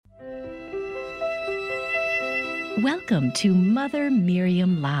Welcome to Mother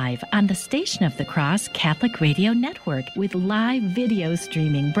Miriam Live on the Station of the Cross Catholic Radio Network with live video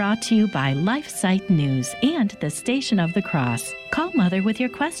streaming brought to you by LifeSite News and the Station of the Cross. Call Mother with your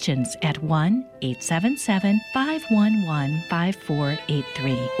questions at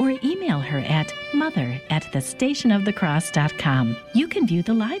 1-877-511-5483 or email her at mother@thestationofthecross.com. You can view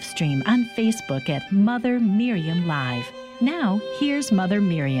the live stream on Facebook at Mother Miriam Live. Now, here's Mother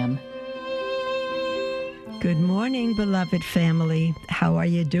Miriam. Good morning, beloved family. How are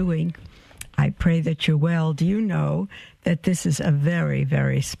you doing? I pray that you're well. Do you know that this is a very,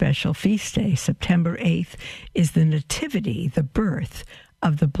 very special feast day? September 8th is the Nativity, the birth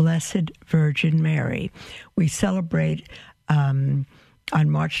of the Blessed Virgin Mary. We celebrate on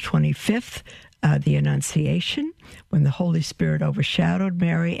March 25th the Annunciation, when the Holy Spirit overshadowed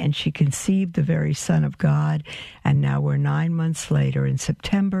Mary and she conceived the very Son of God. And now we're 9 months later in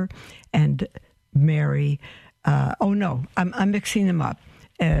September, and Mary, I'm mixing them up.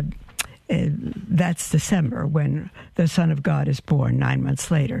 That's December, when the Son of God is born, 9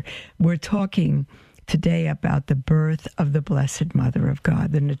 months later. We're talking today about the birth of the Blessed Mother of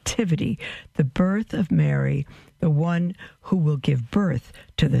God, the Nativity, the birth of Mary, the one who will give birth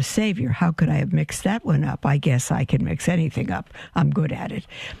to the Savior. How could I have mixed that one up? I guess I can mix anything up. I'm good at it.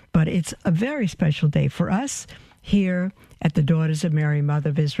 But it's a very special day for us here at the Daughters of Mary, Mother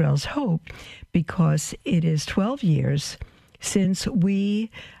of Israel's Hope, because it is 12 years since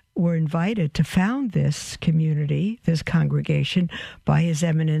we were invited to found this community, this congregation, by His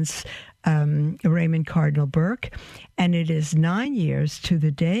Eminence Raymond Cardinal Burke. And it is 9 years to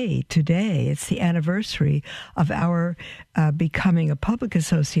the day today. It's the anniversary of our becoming a public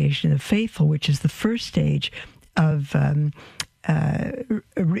association of the faithful, which is the first stage of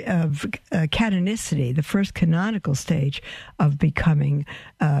canonicity, the first canonical stage of becoming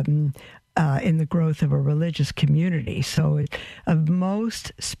in the growth of a religious community. So it's a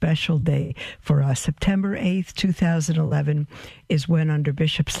most special day for us. September 8th, 2011 is when, under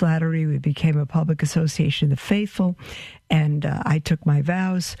Bishop Slattery, we became a public association of the faithful, and I took my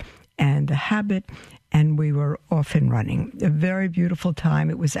vows and the habit, and we were off and running. A very beautiful time.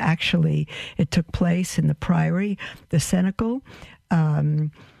 It took place in the Priory, the Cenacle,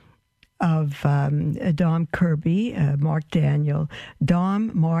 of Dom Kirby, Mark Daniel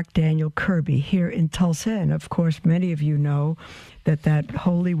Kirby here in Tulsa. And of course, many of you know that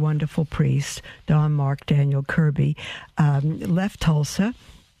holy, wonderful priest, Dom Mark Daniel Kirby, left Tulsa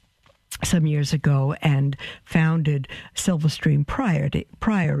some years ago and founded Silverstream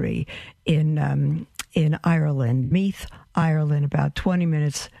Priory in Ireland, Meath, Ireland, about 20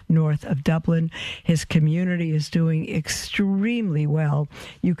 minutes north of Dublin. His community is doing extremely well.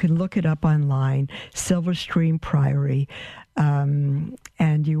 You can look it up online, Silverstream Priory, and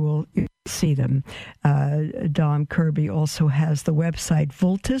you will see them. Dom Kirby also has the website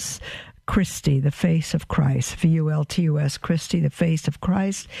Vultus Christi, the Face of Christ, Vultus Christi, the Face of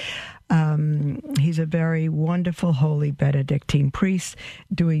Christ. He's a very wonderful, holy Benedictine priest,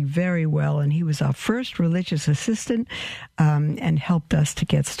 doing very well, and he was our first religious assistant and helped us to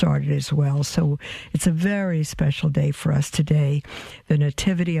get started as well. So it's a very special day for us today, the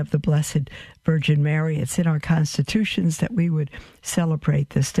Nativity of the Blessed Virgin Mary. It's in our constitutions that we would celebrate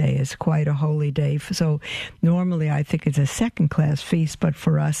this day. It's quite a holy day. So normally I think it's a second-class feast, but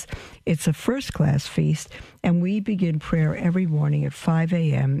for us it's a first-class feast, and we begin prayer every morning at 5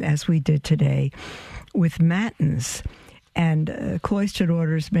 a.m., as we did today, with matins. And cloistered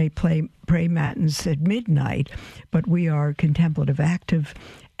orders may pray matins at midnight, but we are contemplative active,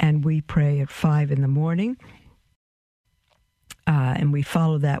 and we pray at 5 in the morning. And we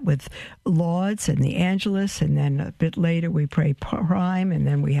follow that with lauds and the Angelus, and then a bit later we pray prime, and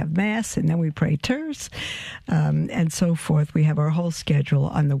then we have Mass, and then we pray terce, and so forth. We have our whole schedule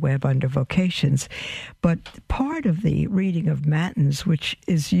on the web under vocations. But part of the reading of matins, which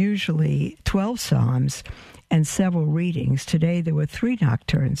is usually 12 psalms and several readings, today there were 3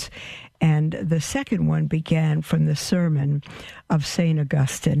 nocturnes, and the second one began from the sermon of St.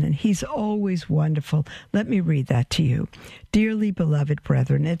 Augustine, and he's always wonderful. Let me read that to you. Dearly beloved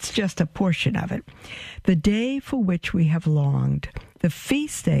brethren, it's just a portion of it. The day for which we have longed, the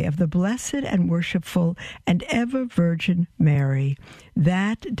feast day of the blessed and worshipful and ever Virgin Mary,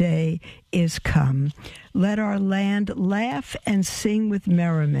 that day is come. Let our land laugh and sing with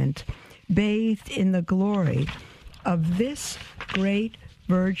merriment, bathed in the glory of this great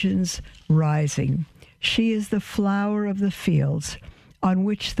Virgin's rising. She is the flower of the fields, on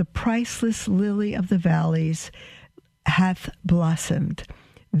which the priceless lily of the valleys hath blossomed.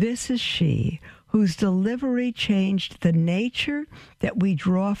 This is she whose delivery changed the nature that we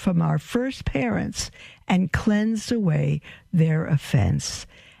draw from our first parents and cleansed away their offense.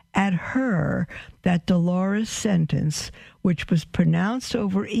 At her, that dolorous sentence, which was pronounced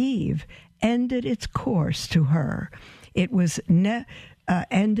over Eve, ended its course to her. It was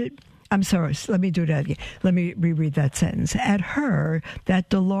ended. I'm sorry, let me do that again. Let me reread that sentence. At her, that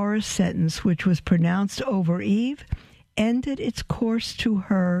dolorous sentence, which was pronounced over Eve, ended its course to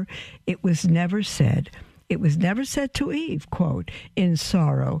her. It was never said. It was never said to Eve, quote, in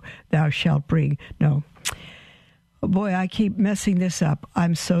sorrow thou shalt bring. No. Oh boy, I keep messing this up.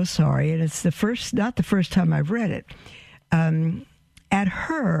 I'm so sorry. And it's not the first time I've read it. At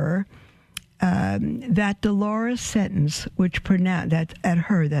her, that dolorous sentence, which pronounced, that at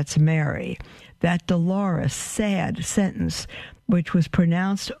her, that's Mary, that dolorous, sad sentence, which was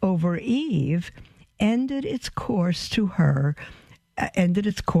pronounced over Eve, ended its course to her, I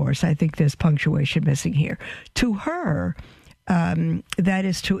think there's punctuation missing here, to her, that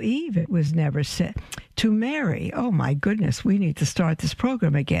is to Eve, it was never said. To Mary, oh my goodness, we need to start this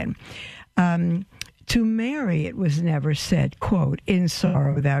program again. To Mary it was never said, quote, in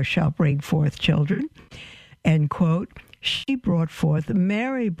sorrow thou shalt bring forth children, end quote.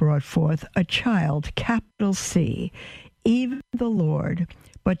 Mary brought forth a child, capital C, even the Lord,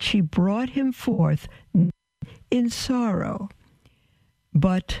 but she brought him forth in sorrow,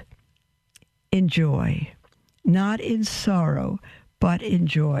 but in joy. Not in sorrow, but in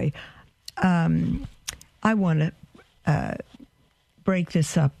joy. I want to break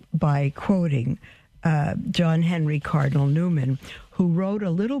this up by quoting John Henry Cardinal Newman, who wrote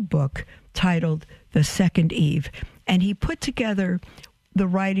a little book titled The Second Eve, and he put together the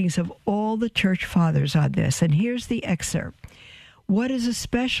writings of all the church fathers on this. And here's the excerpt. What is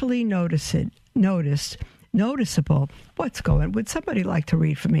especially noticeable, would somebody like to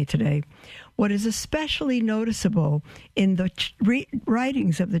read for me today? What is especially noticeable in the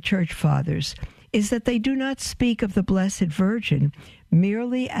writings of the church fathers is that they do not speak of the Blessed Virgin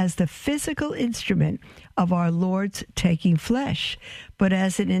merely as the physical instrument of our Lord's taking flesh, but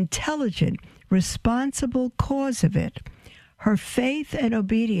as an intelligent, responsible cause of it, her faith and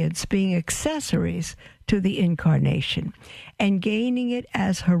obedience being accessories to the incarnation, and gaining it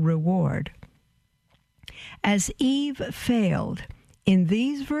as her reward. As Eve failed in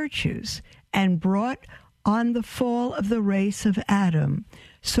these virtues and brought on the fall of the race of Adam,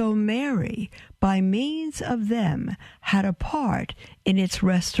 so Mary, by means of them, had a part in its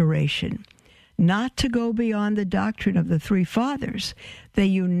restoration. Not to go beyond the doctrine of the three fathers, they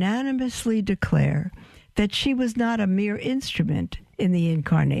unanimously declare that she was not a mere instrument in the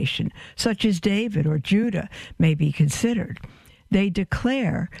incarnation, such as David or Judah may be considered. They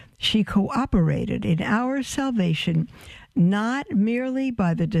declare she cooperated in our salvation not merely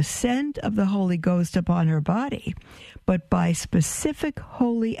by the descent of the Holy Ghost upon her body, but by specific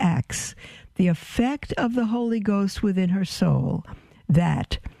holy acts, the effect of the Holy Ghost within her soul,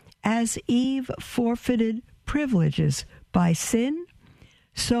 that, as Eve forfeited privileges by sin,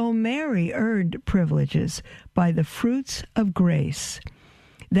 so Mary earned privileges by the fruits of grace.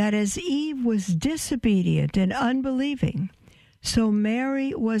 That as Eve was disobedient and unbelieving, so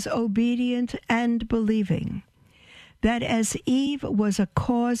Mary was obedient and believing. That as Eve was a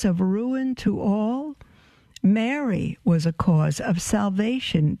cause of ruin to all, Mary was a cause of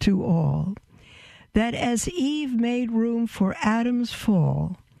salvation to all. That as Eve made room for Adam's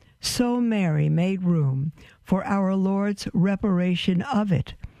fall, so Mary made room for our Lord's reparation of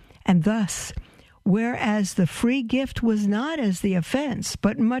it. And thus, whereas the free gift was not as the offense,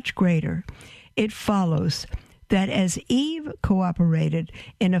 but much greater, it follows that as Eve cooperated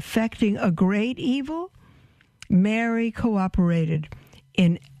in effecting a great evil, Mary cooperated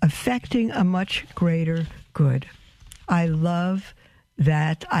in effecting a much greater good. I love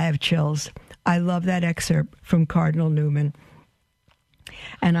that. I have chills. I love that excerpt from Cardinal Newman.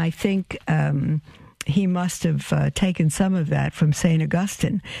 And I think he must have taken some of that from St.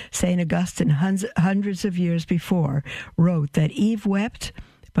 Augustine. St. Augustine, hundreds of years before, wrote that Eve wept,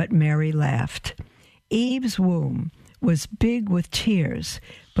 but Mary laughed. Eve's womb was big with tears,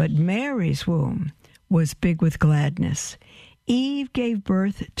 but Mary's womb was big with gladness. Eve gave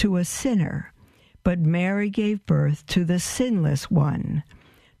birth to a sinner, but Mary gave birth to the sinless one.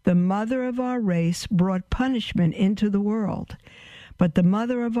 The mother of our race brought punishment into the world, but the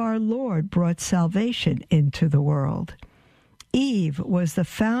mother of our Lord brought salvation into the world. Eve was the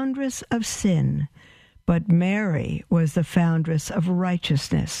foundress of sin, but Mary was the foundress of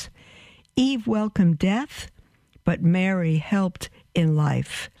righteousness. Eve welcomed death, but Mary helped in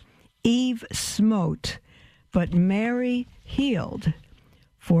life. Eve smote, but Mary healed.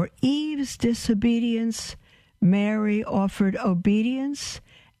 For Eve's disobedience, Mary offered obedience,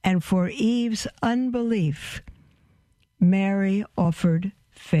 and for Eve's unbelief, Mary offered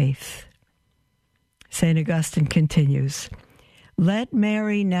faith. St. Augustine continues, let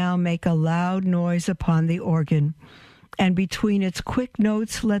Mary now make a loud noise upon the organ, and between its quick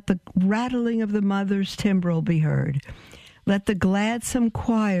notes let the rattling of the mother's timbrel be heard. Let the gladsome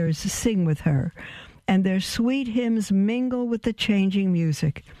choirs sing with her, and their sweet hymns mingle with the changing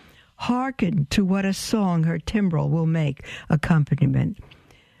music. Hearken to what a song her timbrel will make accompaniment.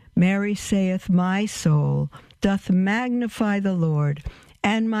 Mary saith, my soul doth magnify the Lord,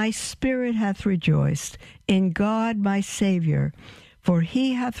 and my spirit hath rejoiced in God my Saviour, for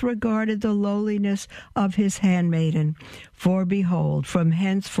he hath regarded the lowliness of his handmaiden. For behold, from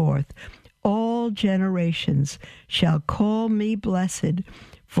henceforth all generations shall call me blessed,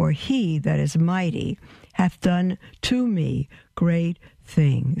 for he that is mighty hath done to me great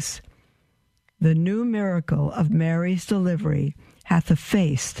things. The new miracle of Mary's delivery hath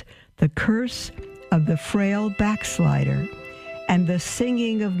effaced the curse of the frail backslider, and the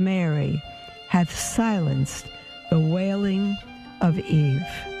singing of Mary hath silenced the wailing of Eve.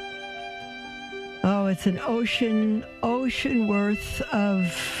 Oh, it's an ocean worth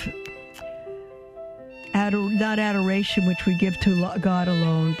of not adoration, which we give to God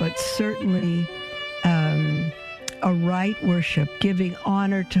alone, but certainly a right worship, giving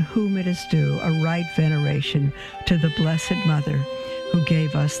honor to whom it is due, a right veneration to the Blessed Mother who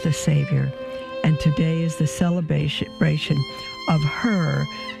gave us the Savior. And today is the celebration of her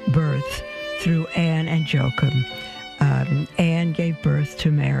birth through Anne and Joachim. Anne gave birth to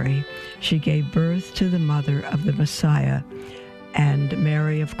Mary. She gave birth to the mother of the Messiah. And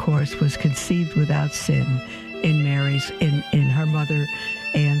Mary, of course, was conceived without sin in her mother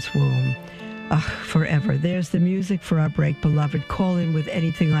Anne's womb. Forever. There's the music for our break, beloved. Call in with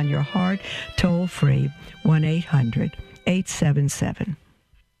anything on your heart. Toll free, 1-800-877.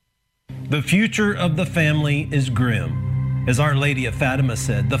 The future of the family is grim. As Our Lady of Fatima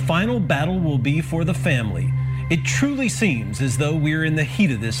said, the final battle will be for the family. It truly seems as though we're in the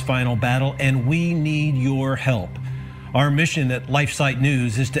heat of this final battle, and we need your help. Our mission at LifeSite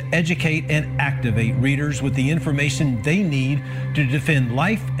News is to educate and activate readers with the information they need to defend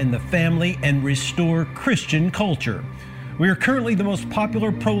life and the family and restore Christian culture. We are currently the most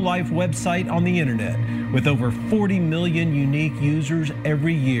popular pro-life website on the internet, with over 40 million unique users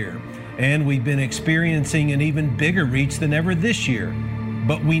every year. And we've been experiencing an even bigger reach than ever this year.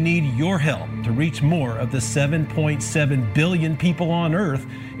 But we need your help to reach more of the 7.7 billion people on Earth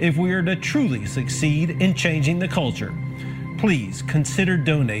if we are to truly succeed in changing the culture. Please consider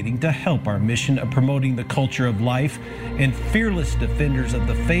donating to help our mission of promoting the culture of life and fearless defenders of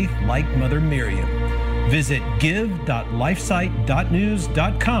the faith like Mother Miriam. Visit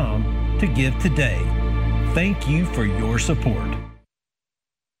give.lifesite.news.com to give today. Thank you for your support.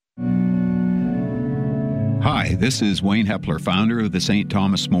 Hi, this is Wayne Hepler, founder of the St.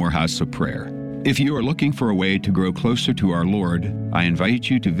 Thomas More House of Prayer. If you are looking for a way to grow closer to our Lord, I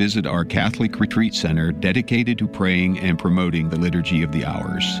invite you to visit our Catholic Retreat Center dedicated to praying and promoting the Liturgy of the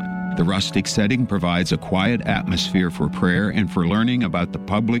Hours. The rustic setting provides a quiet atmosphere for prayer and for learning about the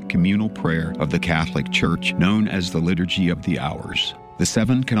public communal prayer of the Catholic Church, known as the Liturgy of the Hours. The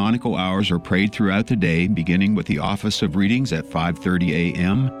 7 canonical hours are prayed throughout the day, beginning with the Office of Readings at 5:30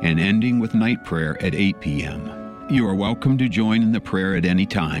 a.m. and ending with night prayer at 8 p.m. You are welcome to join in the prayer at any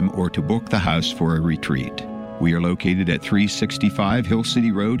time or to book the house for a retreat. We are located at 365 Hill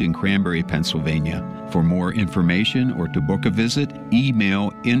City Road in Cranberry, Pennsylvania. For more information or to book a visit,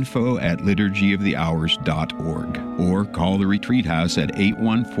 email info@liturgyofthehours.org or call the Retreat House at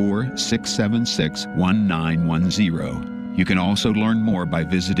 814-676-1910. You can also learn more by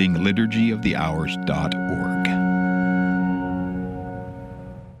visiting liturgyofthehours.org.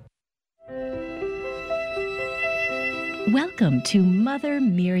 Welcome to Mother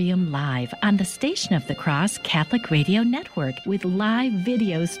Miriam Live on the Station of the Cross Catholic Radio Network, with live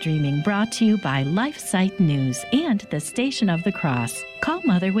video streaming brought to you by LifeSite News and the Station of the Cross. Call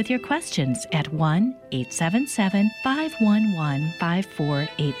Mother with your questions at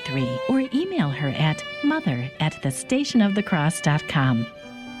 1-877-511-5483 or email her at mother@thestationofthecross.com.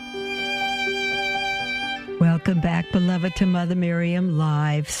 Welcome back, beloved, to Mother Miriam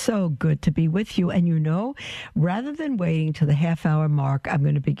Live. So good to be with you. And you know, rather than waiting to the half-hour mark, I'm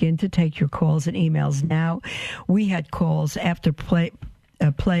going to begin to take your calls and emails now. We had calls after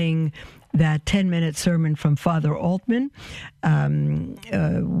playing that 10-minute sermon from Father Altman.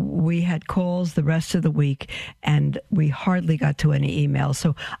 We had calls the rest of the week, and we hardly got to any emails.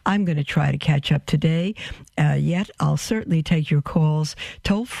 So I'm going to try to catch up today yet, I'll certainly take your calls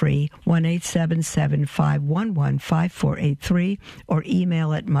toll free 1-877-511-5483 or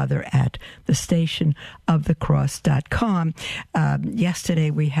email at mother@thestationofthecross.com.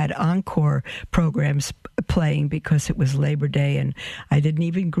 Yesterday we had encore programs playing because it was Labor Day, and I didn't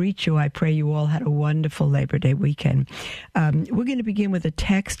even greet you. I pray you all had a wonderful Labor Day weekend. We're going to begin with a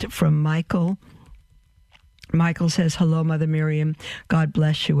text from Michael. Michael says, hello, Mother Miriam. God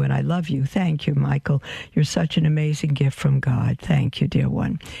bless you, and I love you. Thank you, Michael. You're such an amazing gift from God. Thank you, dear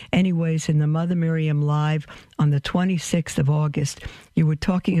one. Anyways, in the Mother Miriam Live on the 26th of August, you were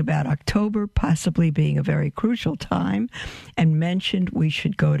talking about October possibly being a very crucial time and mentioned we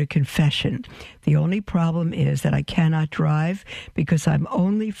should go to confession. The only problem is that I cannot drive because I'm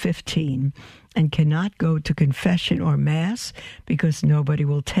only 15 and cannot go to confession or Mass because nobody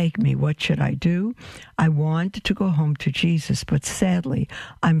will take me. What should I do? I want to go home to Jesus, but sadly,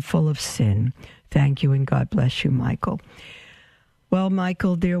 I'm full of sin. Thank you, and God bless you, Michael. Well,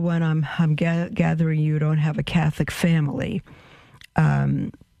 Michael, dear one, I'm gathering you don't have a Catholic family.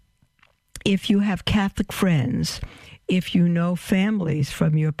 If you have Catholic friends, if you know families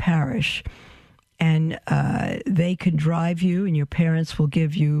from your parish, and they can drive you, and your parents will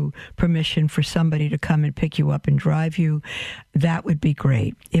give you permission for somebody to come and pick you up and drive you, that would be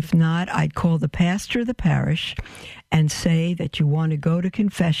great. If not, I'd call the pastor of the parish and say that you want to go to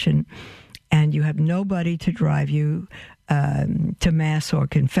confession and you have nobody to drive you to Mass or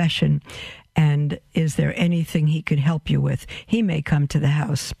confession, and is there anything he could help you with? He may come to the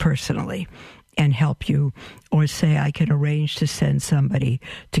house personally and help you, or say, I can arrange to send somebody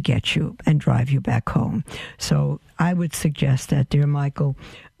to get you and drive you back home. So I would suggest that, dear Michael,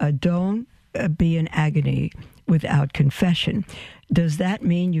 don't be in agony without confession. Does that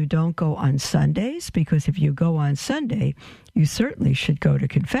mean you don't go on Sundays? Because if you go on Sunday, you certainly should go to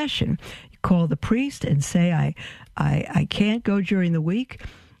confession. You call the priest and say, I can't go during the week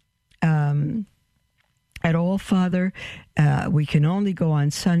at all, Father. We can only go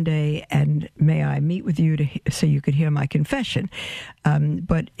on Sunday, and may I meet with you so you could hear my confession.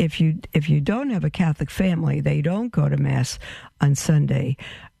 But if you don't have a Catholic family, they don't go to Mass on Sunday.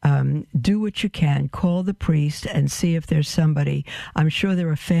 Do what you can. Call the priest and see if there's somebody. I'm sure there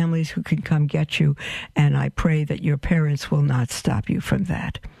are families who can come get you, and I pray that your parents will not stop you from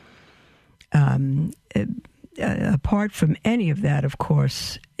that. Apart from any of that, of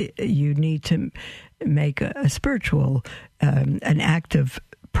course, you need to make a spiritual, an act of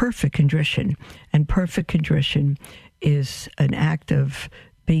perfect contrition. And perfect contrition is an act of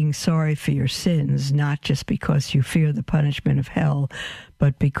being sorry for your sins, not just because you fear the punishment of hell,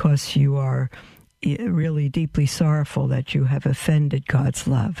 but because you are really deeply sorrowful that you have offended God's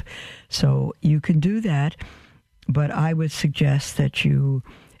love. So you can do that, but I would suggest that you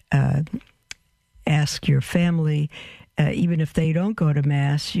ask your family, even if they don't go to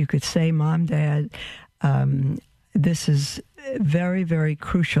Mass, you could say, Mom, Dad, this is very, very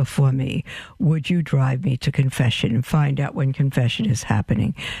crucial for me. Would you drive me to confession and find out when confession is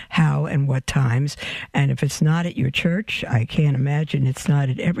happening, how and what times? And if it's not at your church, I can't imagine it's not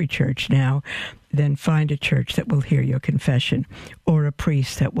at every church now, then find a church that will hear your confession or a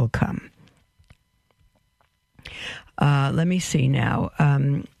priest that will come. Let me see now.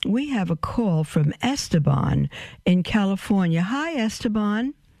 We have a call from Esteban in California. Hi,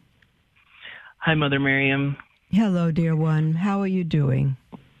 Esteban. Hi, Mother Miriam. Hello, dear one. How are you doing?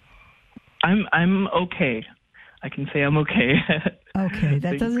 I'm okay. I can say I'm okay. Okay,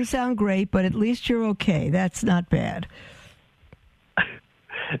 that doesn't sound great, but at least you're okay. That's not bad.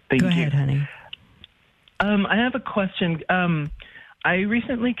 Thank Go you. ahead, honey. I have a question. I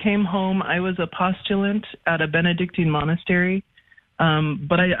recently came home. I was a postulant at a Benedictine monastery,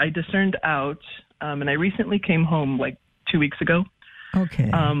 but I discerned out, and I recently came home like 2 weeks ago. Okay.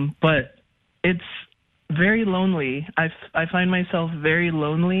 But it's very lonely. I find myself very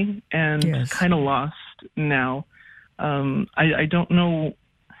lonely and kind of lost now. I don't know.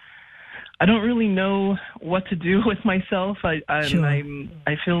 I don't really know what to do with myself.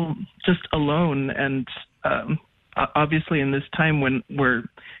 I feel just alone, and obviously in this time when we're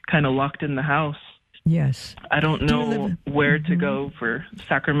kind of locked in the house. Yes. I don't know where to go for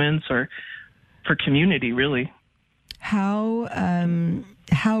sacraments or for community, really. How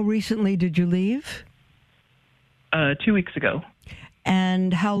recently did you leave? 2 weeks ago.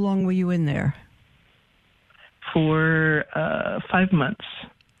 And how long were you in there? For 5 months.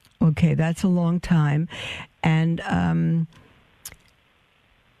 Okay, that's a long time. And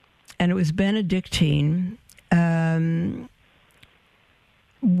it was Benedictine.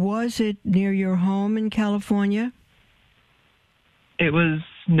 Was it near your home in California? It was,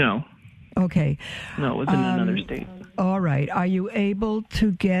 no. Okay. No, it was in another state. All right. Are you able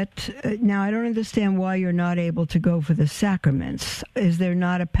to get... now, I don't understand why you're not able to go for the sacraments. Is there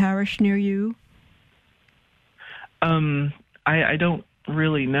not a parish near you? I don't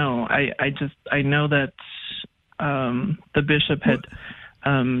really know. I know that the bishop had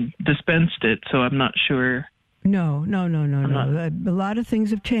dispensed it, so I'm not sure. No. A lot of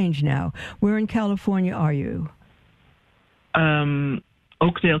things have changed now. Where in California are you?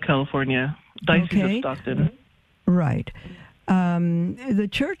 Oakdale, California, Diocese of Stockton. Right. The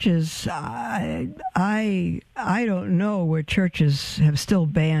churches, I don't know where churches have still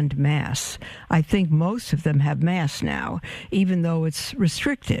banned Mass. I think most of them have Mass now, even though it's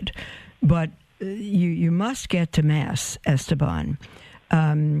restricted. But you must get to Mass, Esteban.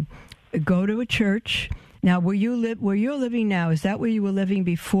 Go to a church. Now, where you're living now, is that where you were living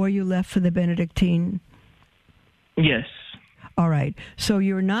before you left for the Benedictine? Yes. All right. So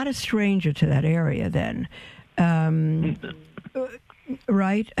you're not a stranger to that area then.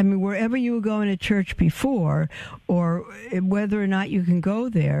 Right? I mean, wherever you were going to church before, or whether or not you can go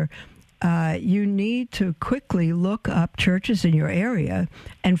there, you need to quickly look up churches in your area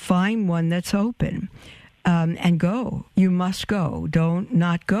and find one that's open. And go. You must go. Don't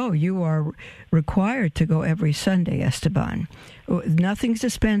not go. You are required to go every Sunday, Esteban. Nothing's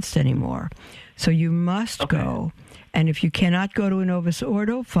dispensed anymore. So you must go. And if you cannot go to a Novus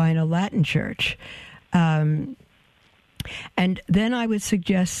Ordo, find a Latin church. And then I would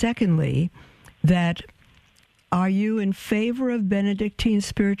suggest, secondly, that are you in favor of Benedictine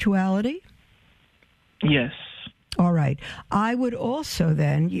spirituality? Yes. All right. I would also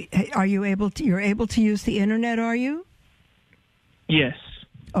then, you're able to use the internet, are you? Yes.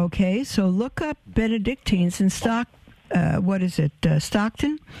 Okay, so look up Benedictines in Stockton?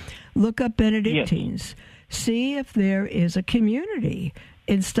 Look up Benedictines. Yes. See if there is a community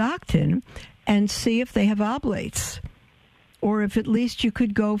in Stockton and see if they have oblates. Or if at least you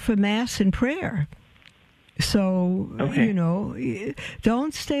could go for Mass and prayer. So,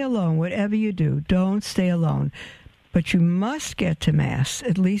 don't stay alone. Whatever you do, don't stay alone. But you must get to Mass,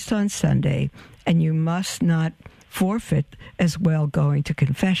 at least on Sunday, and you must not forfeit as well going to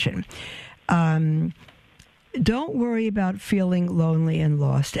confession. Don't worry about feeling lonely and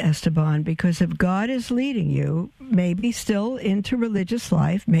lost, Esteban, because if God is leading you, maybe still into religious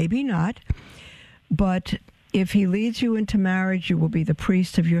life, maybe not, but if he leads you into marriage, you will be the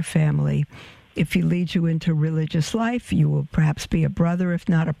priest of your family. If he leads you into religious life, you will perhaps be a brother, if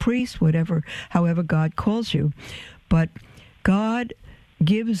not a priest, however God calls you. But God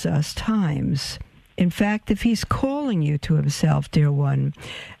gives us times. In fact, if he's calling you to himself, dear one,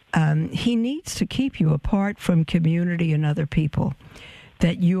 he needs to keep you apart from community and other people,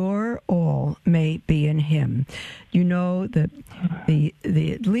 that your all may be in him. You know that the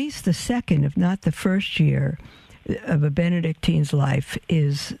at least the second, if not the first year of a Benedictine's life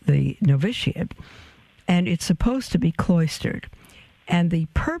is the novitiate, and it's supposed to be cloistered. And the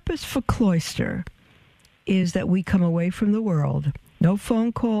purpose for cloister is that we come away from the world. No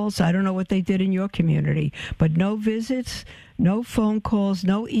phone calls. I don't know what they did in your community, but no visits, no phone calls,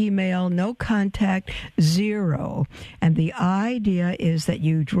 no email, no contact, zero. And the idea is that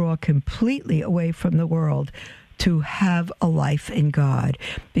you draw completely away from the world to have a life in God,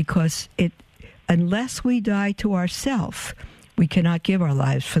 because unless we die to ourself, we cannot give our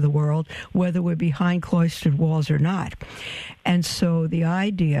lives for the world, whether we're behind cloistered walls or not. And so the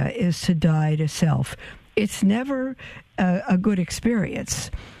idea is to die to self. It's never a good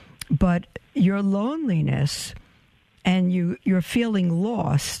experience, but your loneliness and you're feeling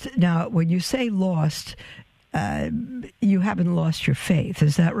lost. Now, when you say lost, you haven't lost your faith.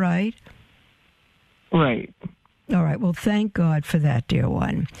 Is that right? Right. All right. Well, thank God for that, dear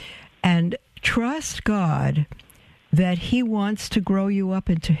one. And trust God that he wants to grow you up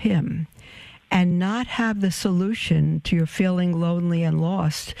into him, and not have the solution to your feeling lonely and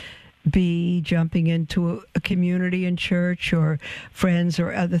lost be jumping into a community in church or friends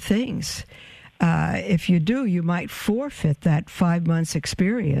or other things. If you do, you might forfeit that 5 months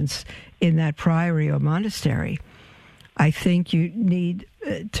experience in that priory or monastery. I think you need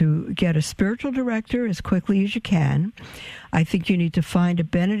to get a spiritual director as quickly as you can. I think you need to find a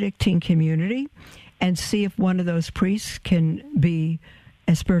Benedictine community and see if one of those priests can be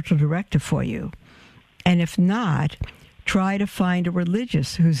a spiritual director for you. And if not, try to find a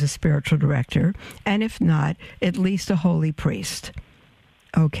religious who's a spiritual director, and if not, at least a holy priest.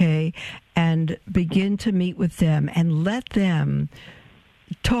 Okay? And begin to meet with them and let them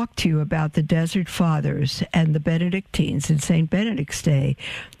talk to you about the Desert Fathers and the Benedictines in St. Benedict's Day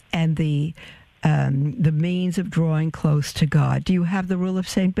and the means of drawing close to God. Do you have the rule of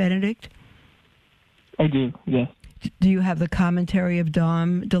St. Benedict? I do, yes. Do you have the commentary of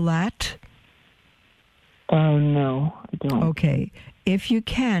Dom DeLatte? No, I don't. Okay. If you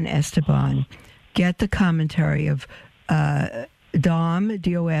can, Esteban, get the commentary of Dom,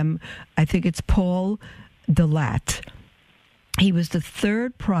 D-O-M, I think it's Paul DeLatte. He was the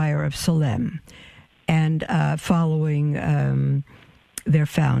third prior of Salem, and following their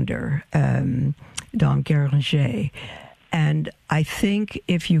founder, Dom Guéranger. And I think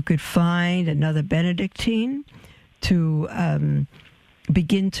if you could find another Benedictine to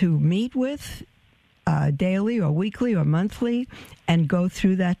begin to meet with daily or weekly or monthly and go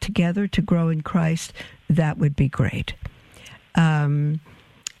through that together to grow in Christ, that would be great. And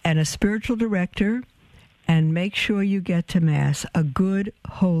a spiritual director, and make sure you get to Mass, a good,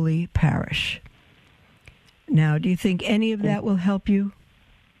 holy parish. Now, do you think any of that will help you?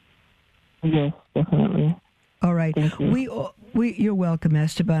 Yes, definitely. All right. Thank you. You're welcome,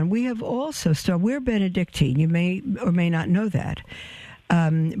 Esteban. We have also started, we're Benedictine. You may or may not know that.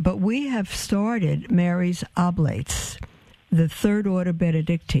 But we have started Mary's Oblates, the Third Order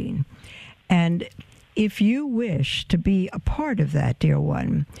Benedictine. And if you wish to be a part of that, dear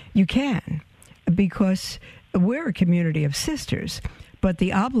one, you can, because we're a community of sisters. But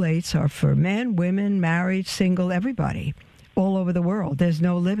the Oblates are for men, women, married, single, everybody, all over the world. There's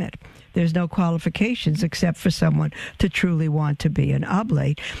no limit. There's no qualifications except for someone to truly want to be an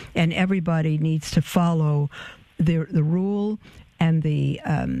oblate. And everybody needs to follow the rule and the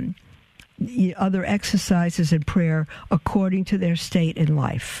other exercises in prayer according to their state in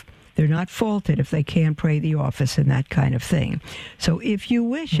life. They're not faulted if they can't pray the office and that kind of thing. So if you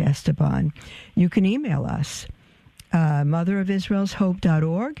wish, Esteban, you can email us,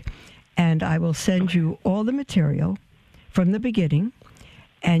 motherofisraelshope.org, and I will send you all the material from the beginning,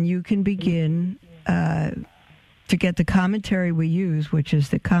 and you can begin to get the commentary we use, which is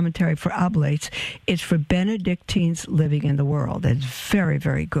the commentary for Oblates. It's for Benedictines living in the world. It's very,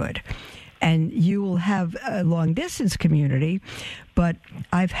 very good. And you will have a long-distance community, but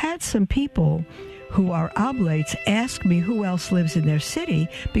I've had some people who are Oblates ask me who else lives in their city,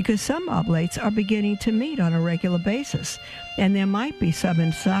 because some Oblates are beginning to meet on a regular basis. And there might be some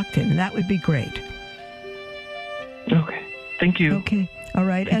in Stockton, and that would be great. Okay. Thank you. Okay. All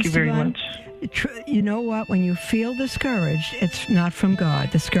right. Thank you very much. You know what? When you feel discouraged, it's not from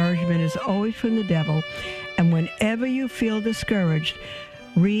God. Discouragement is always from the devil. And whenever you feel discouraged,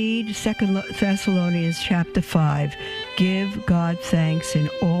 read 2 Thessalonians chapter 5. Give God thanks in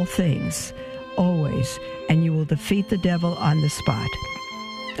all things, always, and you will defeat the devil on the spot.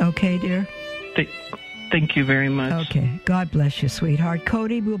 Okay, dear? Thank you very much. Okay. God bless you, sweetheart.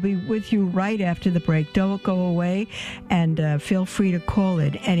 Cody will be with you right after the break. Don't go away, and feel free to call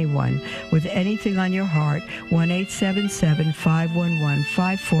in anyone with anything on your heart.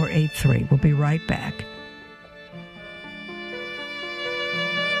 1-877-511-5483. We'll be right back.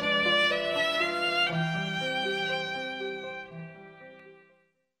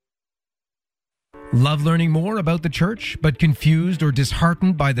 Love learning more about the church, but confused or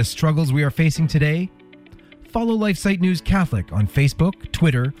disheartened by the struggles we are facing today? Follow LifeSite News Catholic on Facebook,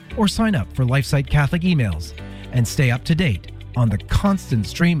 Twitter, or sign up for LifeSite Catholic emails and stay up to date on the constant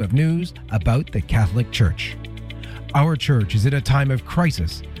stream of news about the Catholic Church. Our church is in a time of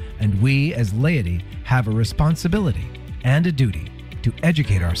crisis, and we as laity have a responsibility and a duty to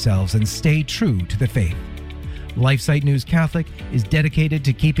educate ourselves and stay true to the faith. LifeSite News Catholic is dedicated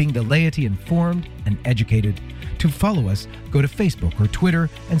to keeping the laity informed and educated. To follow us, go to Facebook or Twitter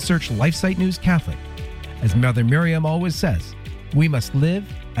and search LifeSite News Catholic. As Mother Miriam always says, we must live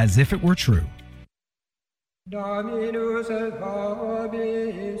as if it were true. Dominus et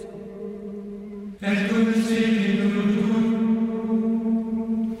vobiscum. Et cum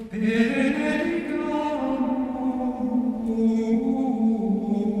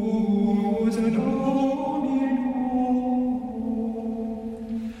benedicamus Domino.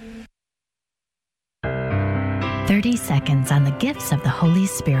 30 seconds on the gifts of the Holy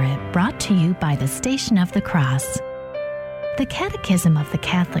Spirit, brought to you by the Station of the Cross. The Catechism of the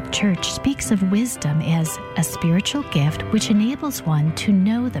Catholic Church speaks of wisdom as a spiritual gift which enables one to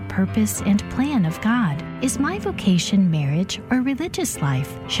know the purpose and plan of God. Is my vocation marriage or religious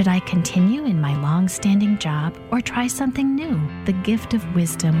life? Should I continue in my long-standing job or try something new? The gift of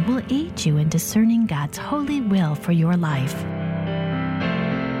wisdom will aid you in discerning God's holy will for your life.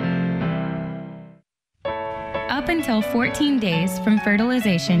 Up until 14 days from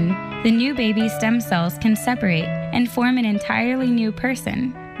fertilization, the new baby's stem cells can separate and form an entirely new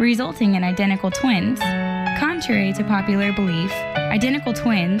person, resulting in identical twins. Contrary to popular belief, identical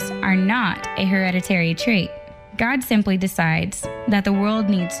twins are not a hereditary trait. God simply decides that the world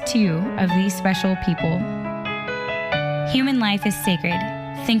needs 2 of these special people. Human life is sacred.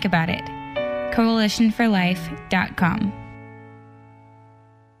 Think about it. CoalitionForLife.com.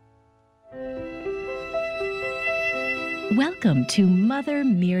 Welcome to Mother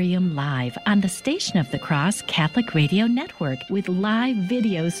Miriam Live on the Station of the Cross Catholic Radio Network with live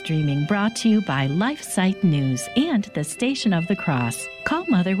video streaming brought to you by LifeSite News and the Station of the Cross. Call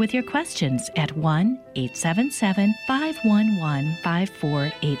Mother with your questions at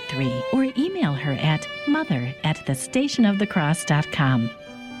 1-877-511-5483 or email her at mother@thestationofthecross.com.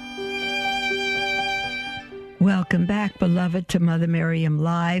 Welcome back, beloved, to Mother Miriam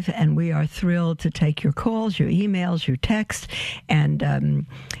Live, and we are thrilled to take your calls, your emails, your text, and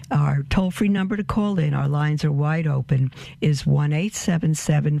our toll-free number to call in. Our lines are wide open, is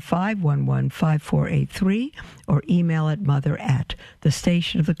 1-877-511-5483, or email at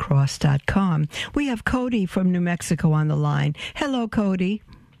mother@thestationofthecross.com. We have Cody from New Mexico on the line. Hello, Cody.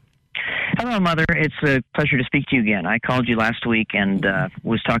 Hello, Mother. It's a pleasure to speak to you again. I called you last week and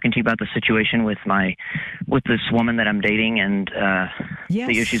was talking to you about the situation with this woman that I'm dating and yes.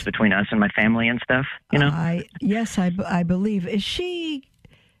 the issues between us and my family and stuff. You know? I believe. Was she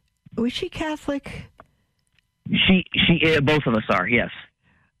Catholic? She both of us are. Yes.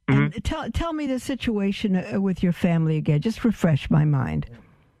 Mm-hmm. Tell me the situation with your family again. Just refresh my mind.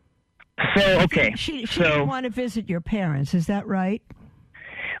 So okay. She didn't want to visit your parents. Is that right?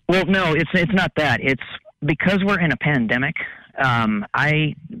 Well, no, it's not that. It's because we're in a pandemic.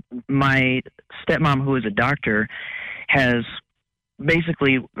 My stepmom, who is a doctor, has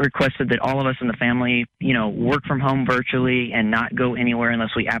basically requested that all of us in the family, work from home virtually and not go anywhere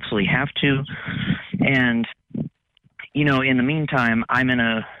unless we absolutely have to. And in the meantime, I'm in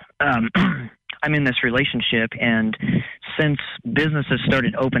this relationship, and since businesses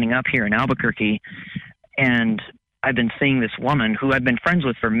started opening up here in Albuquerque, and I've been seeing this woman who I've been friends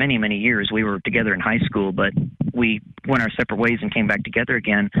with for many, many years. We were together in high school, but we went our separate ways and came back together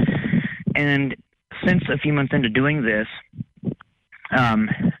again. And since a few months into doing this,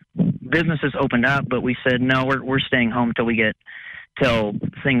 businesses opened up, but we said, no, we're staying home till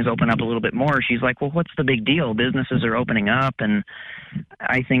things open up a little bit more. She's like, well, what's the big deal? Businesses are opening up, and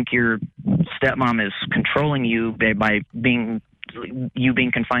I think your stepmom is controlling you by being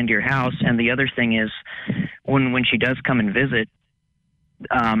confined to your house. And the other thing is, when she does come and visit,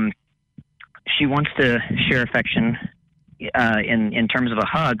 she wants to share affection in terms of a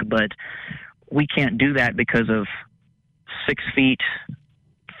hug, but we can't do that because of 6 feet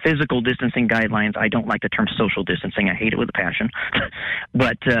physical distancing guidelines. I don't like the term social distancing. I hate it with a passion.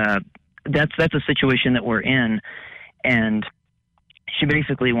 But that's a situation that we're in, and she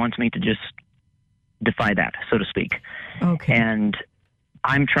basically wants me to just defy that, so to speak. Okay. And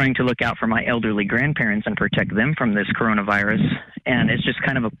I'm trying to look out for my elderly grandparents and protect them from this coronavirus. And it's just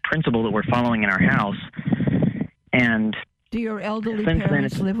kind of a principle that we're following in our house. And do your elderly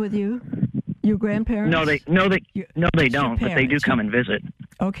parents live with you? Your grandparents? No, they don't, but they do come and visit.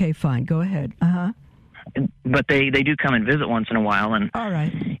 Okay, fine. Go ahead. Uh-huh. But they do come and visit once in a while, and all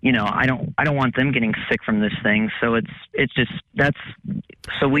right. I don't want them getting sick from this thing. So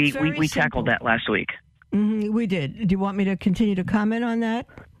we tackled that last week. Mm-hmm, we did. Do you want me to continue to comment on that?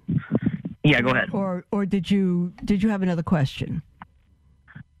 Yeah, go ahead. Or did you have another question?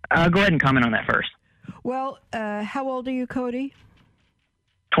 Go ahead and comment on that first. Well, how old are you, Cody?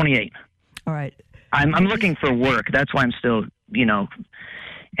 28. All right. I'm looking for work. That's why I'm still,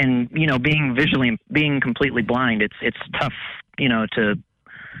 and being completely blind. It's tough, to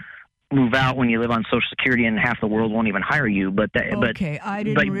move out when you live on Social Security and half the world won't even hire you. But I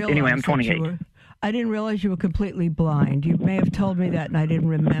didn't realize. Anyway, I'm 28. I didn't realize you were completely blind. You may have told me that, and I didn't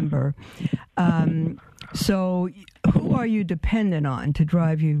remember. So, who are you dependent on to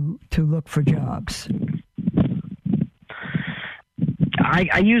drive you to look for jobs?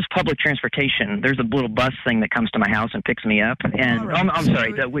 I use public transportation. There's a little bus thing that comes to my house and picks me up. And right. I'm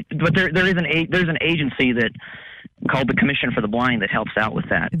sorry, but there's an agency that called the Commission for the Blind that helps out with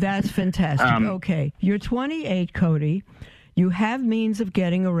that. That's fantastic. Okay, you're 28, Cody. You have means of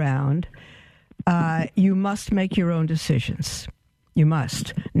getting around. You must make your own decisions. You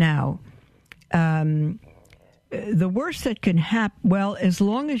must. Now, the worst that can happen, well, as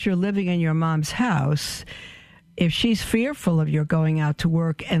long as you're living in your mom's house, if she's fearful of your going out to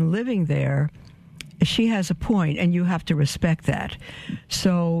work and living there, she has a point, and you have to respect that.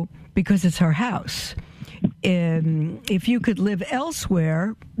 So, because it's her house. If you could live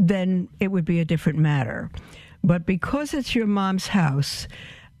elsewhere, then it would be a different matter. But because it's your mom's house,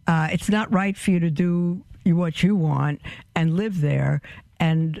 it's not right for you to do what you want and live there.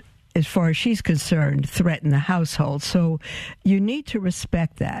 And as far as she's concerned, threaten the household. So you need to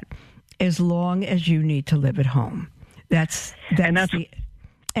respect that as long as you need to live at home. That's the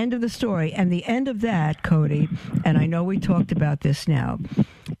end of the story. And the end of that, Cody, and I know we talked about this now,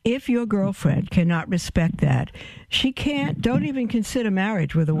 if your girlfriend cannot respect that, don't even consider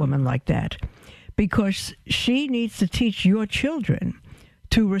marriage with a woman like that, because she needs to teach your children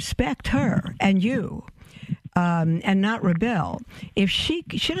to respect her and you, and not rebel. If she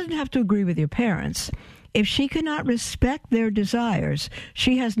doesn't have to agree with your parents. If she cannot respect their desires,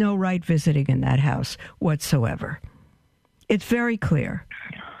 she has no right visiting in that house whatsoever. It's very clear.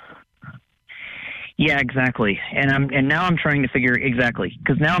 Yeah, exactly. And now I'm trying to figure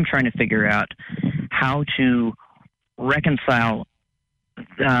out how to reconcile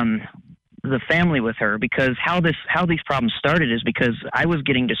the family with her, because how these problems started is because I was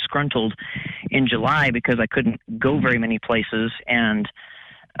getting disgruntled in July because I couldn't go very many places, and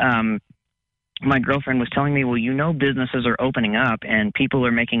my girlfriend was telling me, well, businesses are opening up and people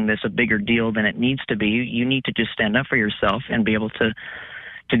are making this a bigger deal than it needs to be. You need to just stand up for yourself and be able to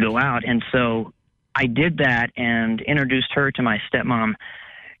go out. And so I did that and introduced her to my stepmom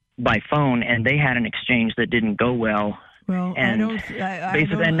by phone, and they had an exchange that didn't go well. Well, now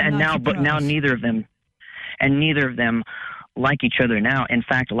neither of them like each other now. In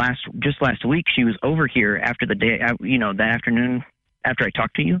fact, just last week she was over here after that afternoon after I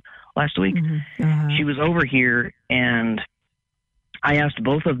talked to you last week. Mm-hmm. Uh-huh. She was over here, and I asked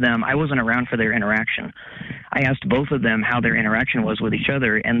both of them. I wasn't around for their interaction. I asked both of them how their interaction was with each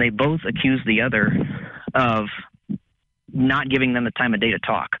other, and they both accused the other of not giving them the time of day to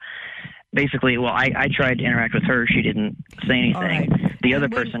talk. Basically, I tried to interact with her. She didn't say anything. Right. The other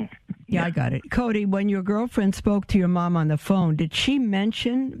person... Yeah, I got it. Cody, when your girlfriend spoke to your mom on the phone, did she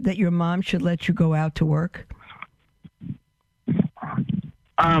mention that your mom should let you go out to work?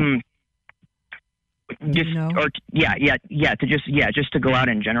 Just to go out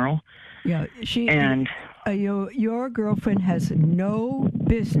in general. Yeah, your girlfriend has no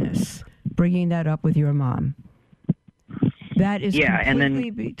business bringing that up with your mom. That is completely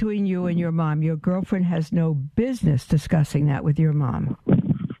between you and your mom. Your girlfriend has no business discussing that with your mom.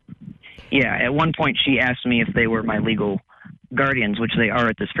 Yeah, at one point she asked me if they were my legal guardians, which they are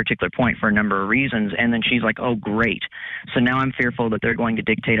at this particular point for a number of reasons, and then she's like, oh, great. So now I'm fearful that they're going to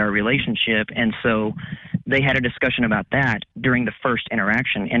dictate our relationship, and so they had a discussion about that during the first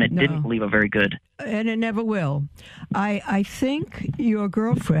interaction, and it didn't leave a very good... And it never will. I think your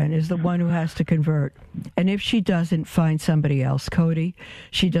girlfriend is the one who has to convert, and if she doesn't, find somebody else. Cody,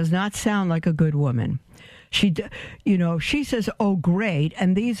 she does not sound like a good woman. She says, oh, great,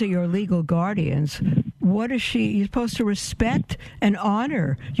 and these are your legal guardians. What is she? You're supposed to respect and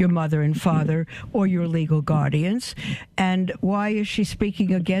honor your mother and father or your legal guardians. And why is she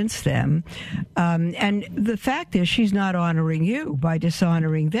speaking against them? And the fact is, she's not honoring you by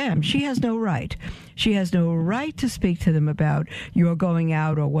dishonoring them. She has no right. She has no right to speak to them about your going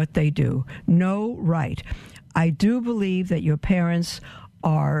out or what they do. No right. I do believe that your parents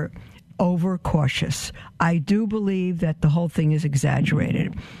are overcautious. I do believe that the whole thing is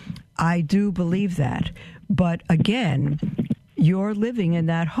exaggerated. I do believe that. But again, you're living in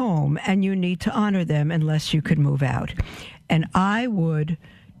that home and you need to honor them unless you could move out. And I would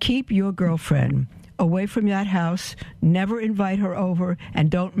keep your girlfriend away from that house, never invite her over,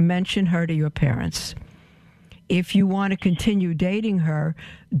 and don't mention her to your parents. If you want to continue dating her,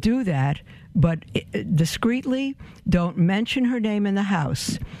 do that, but discreetly, don't mention her name in the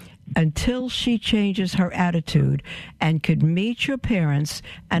house until she changes her attitude and could meet your parents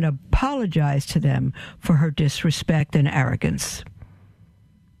and apologize to them for her disrespect and arrogance.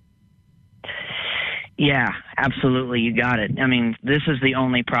 Yeah, absolutely. You got it. I mean, this is the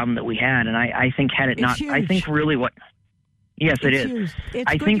only problem that we had, and I think had it it's not, huge. I think really what... Yes, it is. Huge.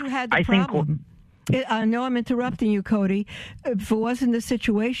 It's good you had the problem. I know I'm interrupting you, Cody. If it wasn't the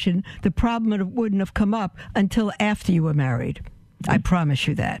situation, the problem wouldn't have come up until after you were married. I promise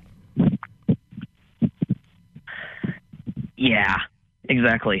you that. Yeah,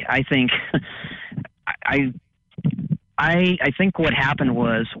 exactly. I think I think what happened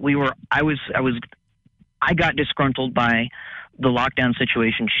was I got disgruntled by the lockdown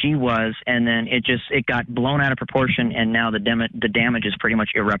situation and then it got blown out of proportion, and now the damage is pretty much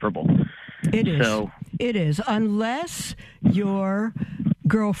irreparable. It is unless your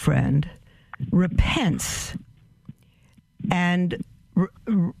girlfriend repents and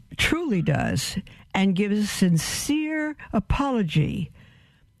truly does and gives a sincere apology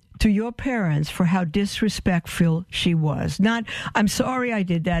to your parents for how disrespectful she was. Not, I'm sorry I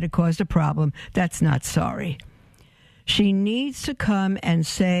did that, it caused a problem. That's not sorry. She needs to come and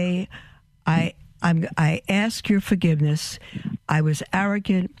say, I ask your forgiveness. I was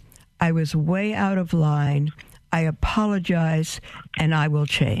arrogant. I was way out of line. I apologize, and I will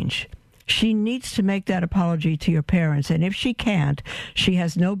change. She needs to make that apology to your parents, and if she can't, she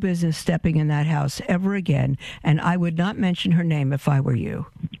has no business stepping in that house ever again, and I would not mention her name if I were you.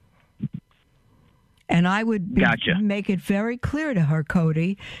 And I would make it very clear to her,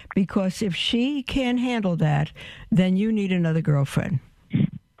 Cody, because if she can't handle that, then you need another girlfriend.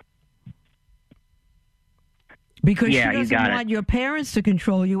 Because she doesn't want your parents to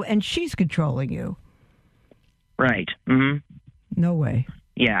control you, and she's controlling you. Right. Mm-hmm. No way.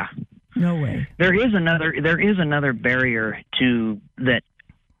 Yeah. No way. There is another barrier to that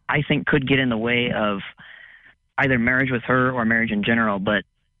I think could get in the way of either marriage with her or marriage in general, but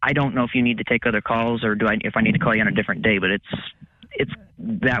I don't know if you need to take other calls or if I need to call you on a different day, but it's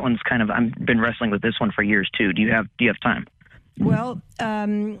that one's kind of, I've been wrestling with this one for years too. Do you have time? Well,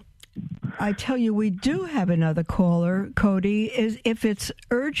 I tell you, we do have another caller, Cody. If it's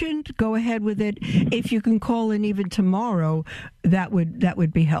urgent, go ahead with it. If you can call in even tomorrow, that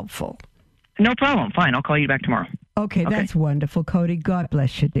would be helpful. No problem. Fine, I'll call you back tomorrow. Okay, that's wonderful, Cody. God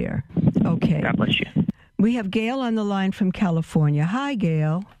bless you, dear. Okay. God bless you. We have Gail on the line from California. Hi,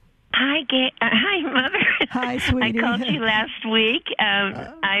 Gail. Hi, hi, Mother. Hi, sweetie. I called you last week.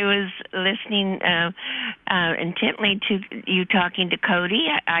 I was listening intently to you talking to Cody.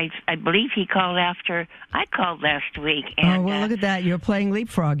 I believe he called after I called last week. And, well, look at that. You're playing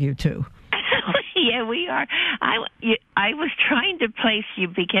leapfrog, you two. Yeah, we are. I was trying to place you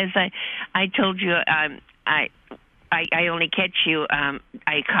because I told you I only catch you.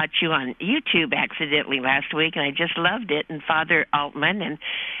 I caught you on YouTube accidentally last week, and I just loved it. And Father Altman,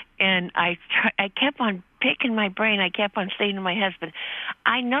 and I kept on picking my brain. I kept on saying to my husband,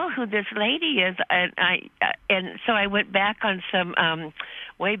 I know who this lady is, and so I went back on some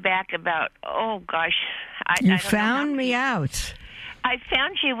way back about. Oh gosh, you found me out. I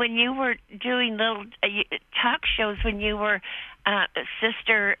found you when you were doing little talk shows when you were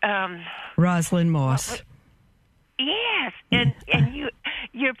Sister Rosalind Moss. Yes, and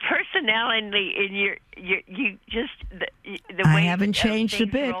your personality and you just the way I haven't changed a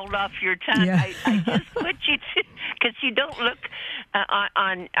bit. Rolled off your tongue. Yeah. I just put you to because you don't look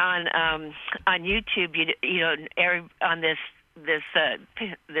on YouTube. You know on this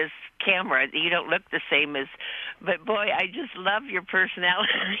camera. You don't look the same as. But boy, I just love your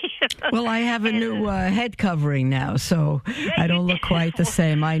personality. Well, I have a new head covering now, so I don't look quite the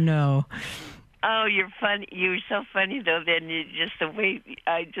same. I know. Oh, you're funny. You're so funny, though. Then you just the way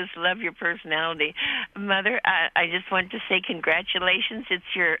I just love your personality, Mother. I just want to say congratulations. It's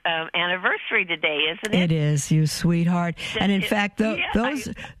your anniversary today, isn't it? It is, you sweetheart. And in fact,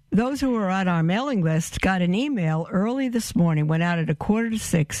 those who were on our mailing list got an email early this morning. Went out at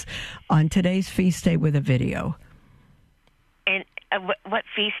 5:45 on today's feast day with a video. And what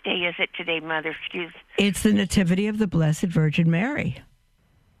feast day is it today, Mother? Excuse. It's the Nativity of the Blessed Virgin Mary.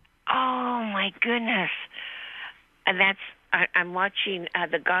 Oh, my goodness. And I'm watching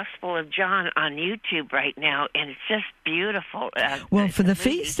the Gospel of John on YouTube right now, and it's just beautiful. Well, for the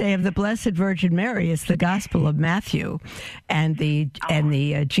feast day of the Blessed Virgin Mary, it's the Gospel of Matthew and the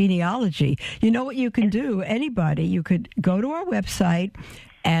genealogy. You know what you can do? Anybody, you could go to our website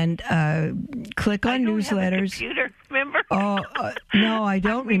and click on newsletters. Have a computer, remember? No, I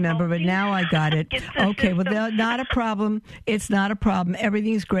don't remember, but now I got it. Okay, well, not a problem. It's not a problem.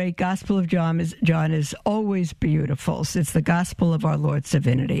 Everything's great. Gospel of John is always beautiful. It's the Gospel of our Lord's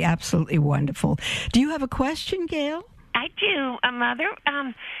divinity. Absolutely wonderful. Do you have a question, Gail? I do, Mother.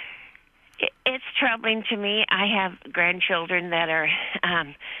 It's troubling to me. I have grandchildren that are...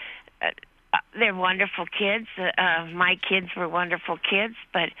 they're wonderful kids. My kids were wonderful kids,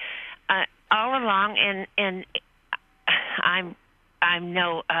 but all along, and I'm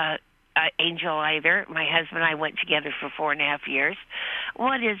no angel either. My husband and I went together for 4.5 years.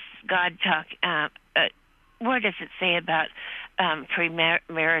 What is God talk? What does it say about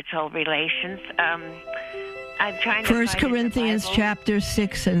premarital relations? I'm trying to. 1 Corinthians chapter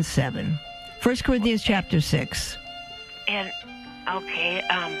 6 and 7. 1 Corinthians chapter 6. And okay.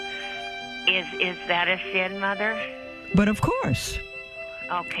 Is that a sin, Mother? But of course.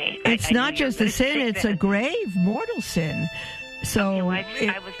 Okay. It's not just a sin, it's a grave, mortal sin. So okay,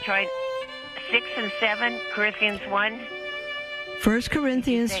 I was trying 6 and 7, Corinthians 1. 1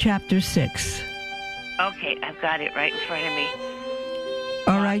 Corinthians chapter 6. Okay, I've got it right in front of me.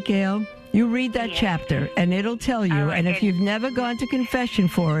 All right, Gail. You read that chapter, and it'll tell you. Right, and if you've never gone to confession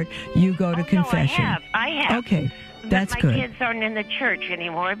for it, you go to confession. No, I have. Okay. That's my good. kids aren't in the church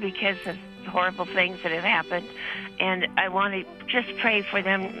anymore because of horrible things that have happened. And I want to just pray for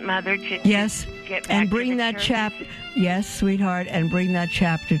them, Mother, to yes, get back and bring to the that church. Yes, sweetheart, and bring that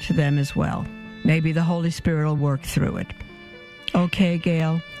chapter to them as well. Maybe the Holy Spirit will work through it. Okay,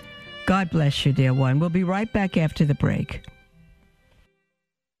 Gail. God bless you, dear one. We'll be right back after the break.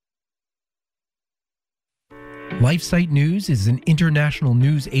 LifeSite News is an international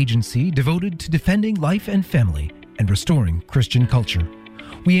news agency devoted to defending life and family and restoring Christian culture.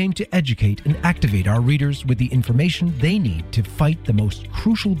 We aim to educate and activate our readers with the information they need to fight the most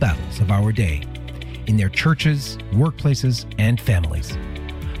crucial battles of our day in their churches, workplaces, and families.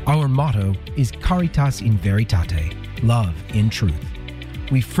 Our motto is Caritas in Veritate, love in truth.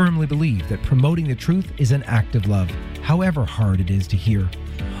 We firmly believe that promoting the truth is an act of love, however hard it is to hear.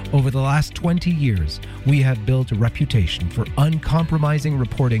 Over the last 20 years, we have built a reputation for uncompromising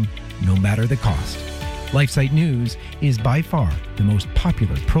reporting, no matter the cost. LifeSite News is by far the most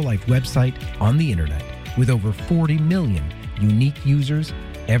popular pro-life website on the internet, with over 40 million unique users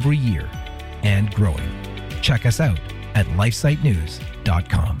every year and growing. Check us out at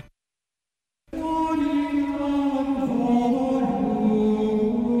lifesitenews.com.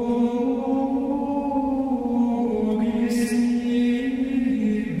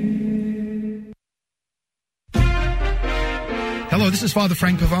 Hello, this is Father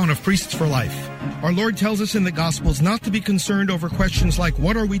Frank Pavone of Priests for Life. Our Lord tells us in the Gospels not to be concerned over questions like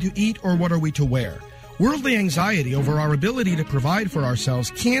what are we to eat or what are we to wear. Worldly anxiety over our ability to provide for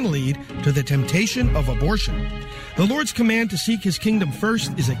ourselves can lead to the temptation of abortion. The Lord's command to seek His kingdom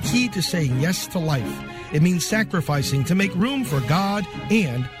first is a key to saying yes to life. It means sacrificing to make room for God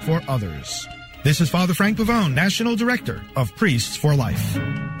and for others. This is Father Frank Pavone, National Director of Priests for Life.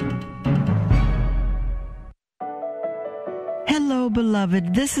 Hello,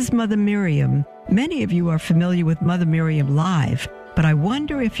 beloved. This is Mother Miriam. Many of you are familiar with Mother Miriam Live, but I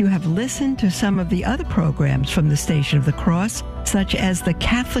wonder if you have listened to some of the other programs from the Station of the Cross, such as the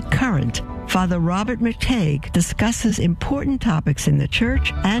Catholic Current. Father Robert McTague discusses important topics in the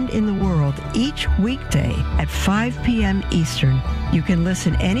church and in the world each weekday at 5 p.m. Eastern. You can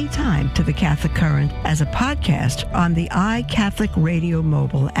listen anytime to the Catholic Current as a podcast on the iCatholic Radio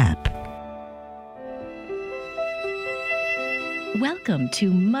mobile app. Welcome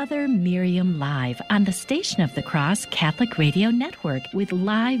to Mother Miriam Live on the Station of the Cross Catholic Radio Network with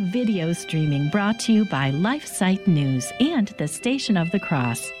live video streaming brought to you by LifeSite News and the Station of the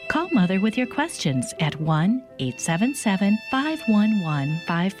Cross. Call Mother with your questions at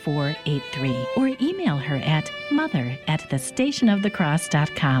 1-877-511-5483 or email her at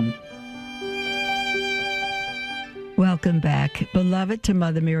mother@thestationofthecross.com. Welcome back, beloved, to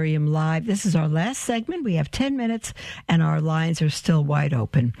Mother Miriam Live. This is our last segment. We have 10 minutes, and our lines are still wide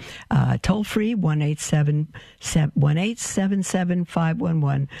open. Toll free,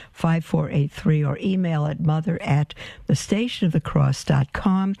 1-877-511-5483, or email at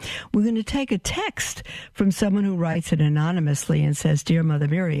mother@thestationofthecross.com. We're going to take a text from someone who writes it anonymously and says, Dear Mother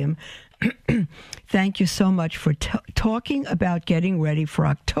Miriam, thank you so much for talking about getting ready for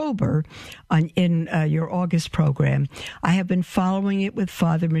October in your August program. I have been following it with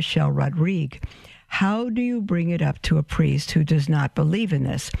Father Michel Rodrigue. How do you bring it up to a priest who does not believe in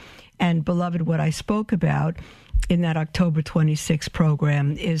this? And, beloved, what I spoke about in that October 26th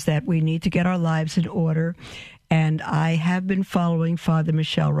program is that we need to get our lives in order. And I have been following Father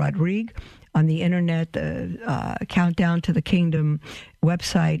Michel Rodrigue on the internet, Countdown to the Kingdom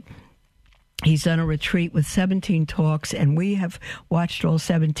website. He's done a retreat with 17 talks, and we have watched all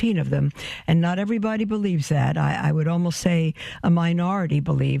 17 of them. And not everybody believes that. I would almost say a minority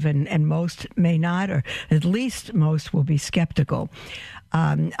believe, and most may not, or at least most will be skeptical.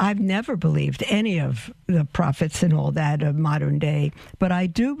 I've never believed any of the prophets and all that of modern day, but I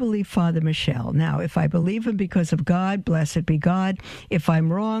do believe Father Michel. Now, if I believe him because of God, blessed be God. If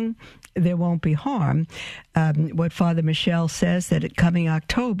I'm wrong, there won't be harm. What Father Michel says, that at coming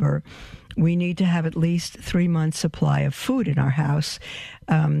October, we need to have at least 3 months' supply of food in our house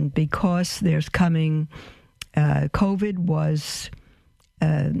because there's coming, COVID was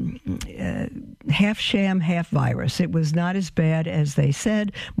half sham, half virus. It was not as bad as they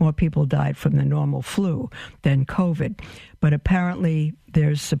said. More people died from the normal flu than COVID. But apparently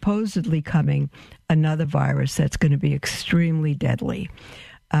there's supposedly coming another virus that's going to be extremely deadly.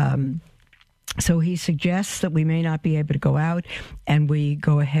 So he suggests that we may not be able to go out, and we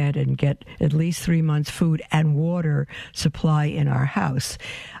go ahead and get at least 3 months' food and water supply in our house.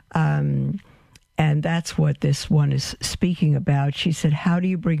 And that's what this one is speaking about. She said, how do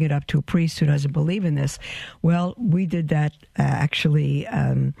you bring it up to a priest who doesn't believe in this? Well, we did that actually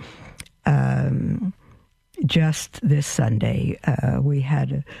just this Sunday. We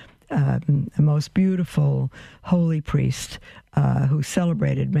had a most beautiful holy priest who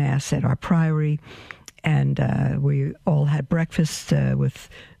celebrated Mass at our priory. And we all had breakfast with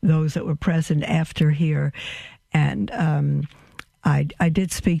those that were present after here. And I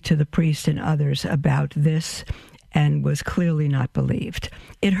did speak to the priest and others about this and was clearly not believed.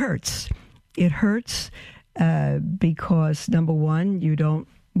 It hurts. It hurts because, number one, you don't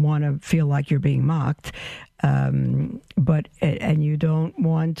want to feel like you're being mocked, and you don't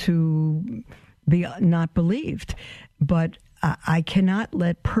want to be not believed. But I cannot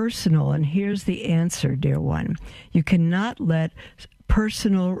let personal, and here's the answer, dear one, you cannot let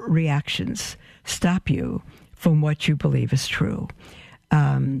personal reactions stop you from what you believe is true.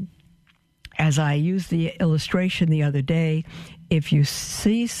 As I used the illustration the other day, if you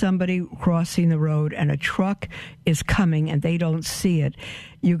see somebody crossing the road and a truck is coming and they don't see it,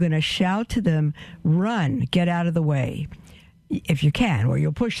 you're going to shout to them, run, get out of the way, if you can, or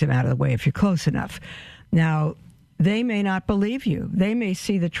you'll push them out of the way if you're close enough. Now, they may not believe you. They may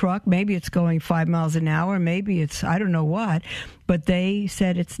see the truck. Maybe it's going 5 miles an hour. Maybe it's, I don't know what, but they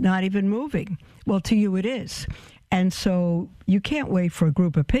said it's not even moving. Well, to you it is. And so you can't wait for a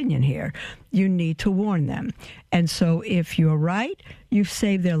group opinion here. You need to warn them. And so if you're right, you've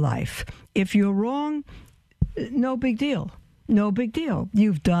saved their life. If you're wrong, no big deal. No big deal.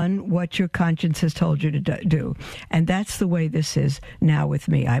 You've done what your conscience has told you to do. And that's the way this is now with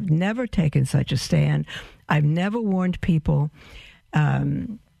me. I've never taken such a stand. I've never warned people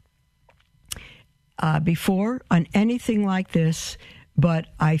before on anything like this, but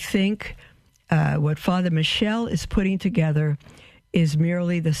I think what Father Michel is putting together is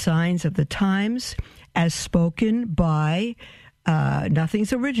merely the signs of the times as spoken by,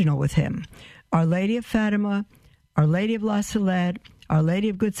 nothing's original with him, Our Lady of Fatima, Our Lady of La Salette, Our Lady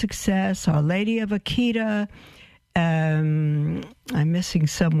of Good Success, Our Lady of Akita. I'm missing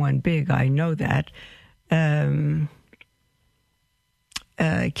someone big, I know that. I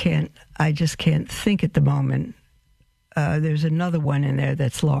just can't think at the moment. There's another one in there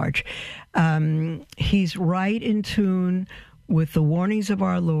that's large. He's right in tune with the warnings of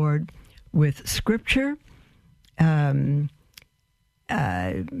our Lord, with Scripture, from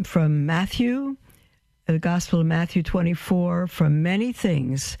Matthew, the Gospel of Matthew 24, from many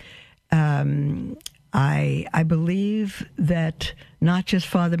things. I believe that not just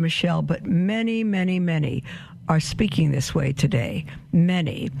Father Michel, but many, many, many are speaking this way today.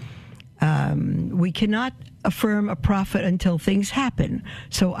 Many. We cannot affirm a prophet until things happen.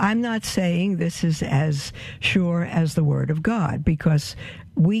 So I'm not saying this is as sure as the Word of God, because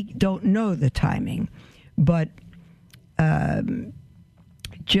we don't know the timing. But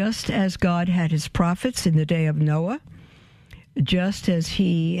just as God had his prophets in the day of Noah, just as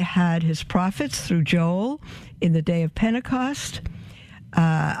he had his prophets through Joel in the day of Pentecost,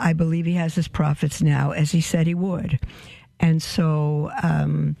 I believe he has his prophets now, as he said he would. And so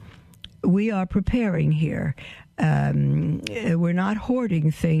we are preparing here. We're not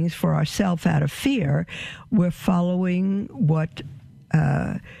hoarding things for ourselves out of fear. We're following what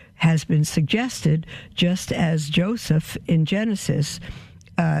has been suggested, just as Joseph in Genesis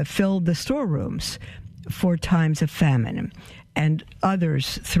filled the storerooms for times of famine, and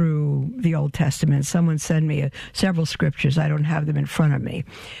others through the Old Testament. Someone sent me several scriptures. I don't have them in front of me.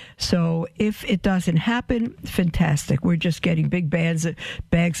 So if it doesn't happen, fantastic. We're just getting big bags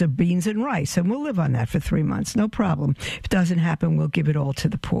of beans and rice, and we'll live on that for 3 months. No problem. If it doesn't happen, we'll give it all to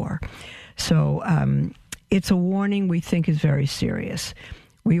the poor. So it's a warning we think is very serious.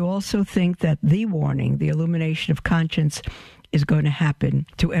 We also think that the warning, the illumination of conscience, is going to happen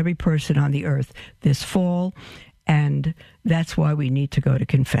to every person on the earth this fall, and that's why we need to go to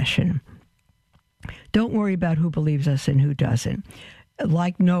confession. Don't worry about who believes us and who doesn't.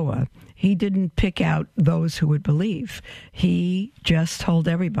 Like Noah, he didn't pick out those who would believe. He just told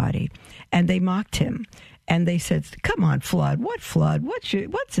everybody, and they mocked him. And they said, come on, flood. What flood?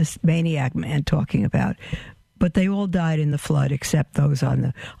 What's this maniac man talking about? But they all died in the flood except those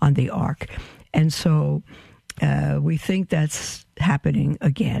on the ark. And so we think that's happening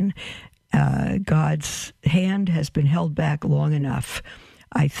again. God's hand has been held back long enough.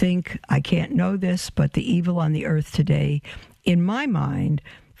 I think, I can't know this, but the evil on the earth today, in my mind,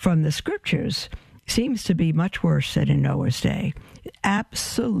 from the scriptures, seems to be much worse than in Noah's day.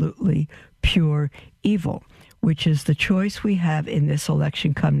 Absolutely pure evil, which is the choice we have in this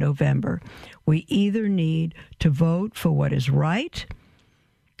election come November. We either need to vote for what is right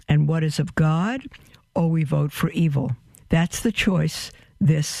and what is of God, or we vote for evil. That's the choice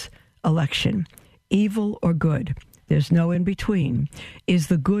this election. Evil or good. There's no in between. Is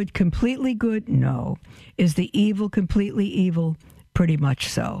the good completely good? No. Is the evil completely evil? Pretty much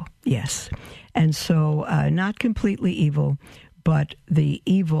so, yes. And so not completely evil, but the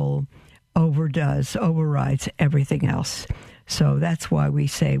evil overrides everything else. So that's why we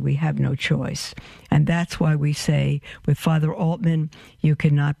say we have no choice. And that's why we say with Father Altman, you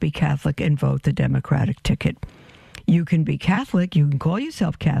cannot be Catholic and vote the Democratic ticket. You can be Catholic, you can call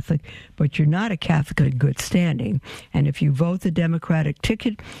yourself Catholic, but you're not a Catholic in good standing. And if you vote the Democratic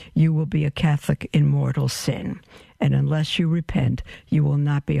ticket, you will be a Catholic in mortal sin. And unless you repent, you will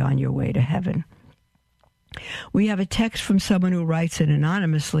not be on your way to heaven. We have a text from someone who writes it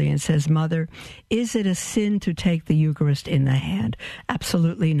anonymously and says, Mother, is it a sin to take the Eucharist in the hand?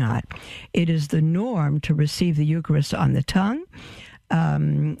 Absolutely not. It is the norm to receive the Eucharist on the tongue.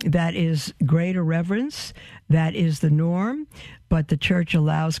 That is greater reverence. That is the norm. But the Church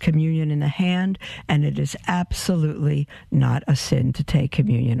allows communion in the hand, and it is absolutely not a sin to take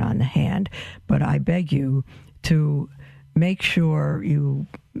communion on the hand. But I beg you to make sure you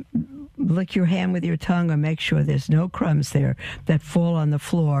lick your hand with your tongue, or make sure there's no crumbs there that fall on the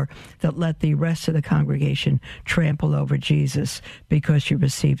floor that let the rest of the congregation trample over Jesus because you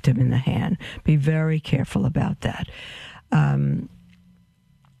received him in the hand. Be very careful about that.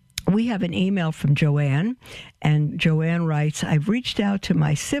 We have an email from Joanne, and Joanne writes, I've reached out to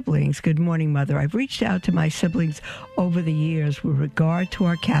my siblings. Good morning, Mother. I've reached out to my siblings over the years with regard to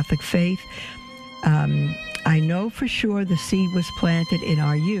our Catholic faith. I know for sure the seed was planted in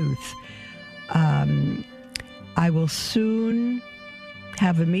our youth. I will soon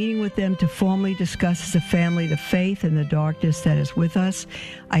have a meeting with them to formally discuss as a family the faith and the darkness that is with us.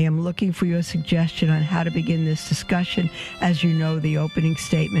 I am looking for your suggestion on how to begin this discussion. As you know, the opening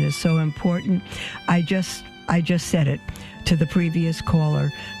statement is so important. I just said it to the previous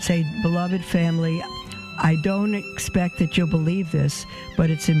caller. Say, beloved family, I don't expect that you'll believe this, but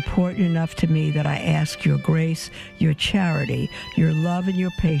it's important enough to me that I ask your grace, your charity, your love, and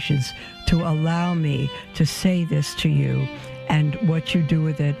your patience to allow me to say this to you. And what you do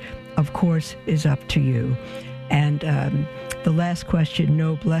with it, of course, is up to you. And the last question,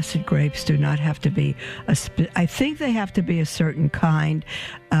 no, blessed grapes do not have to be I think they have to be a certain kind,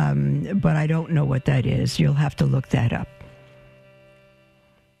 but I don't know what that is. You'll have to look that up.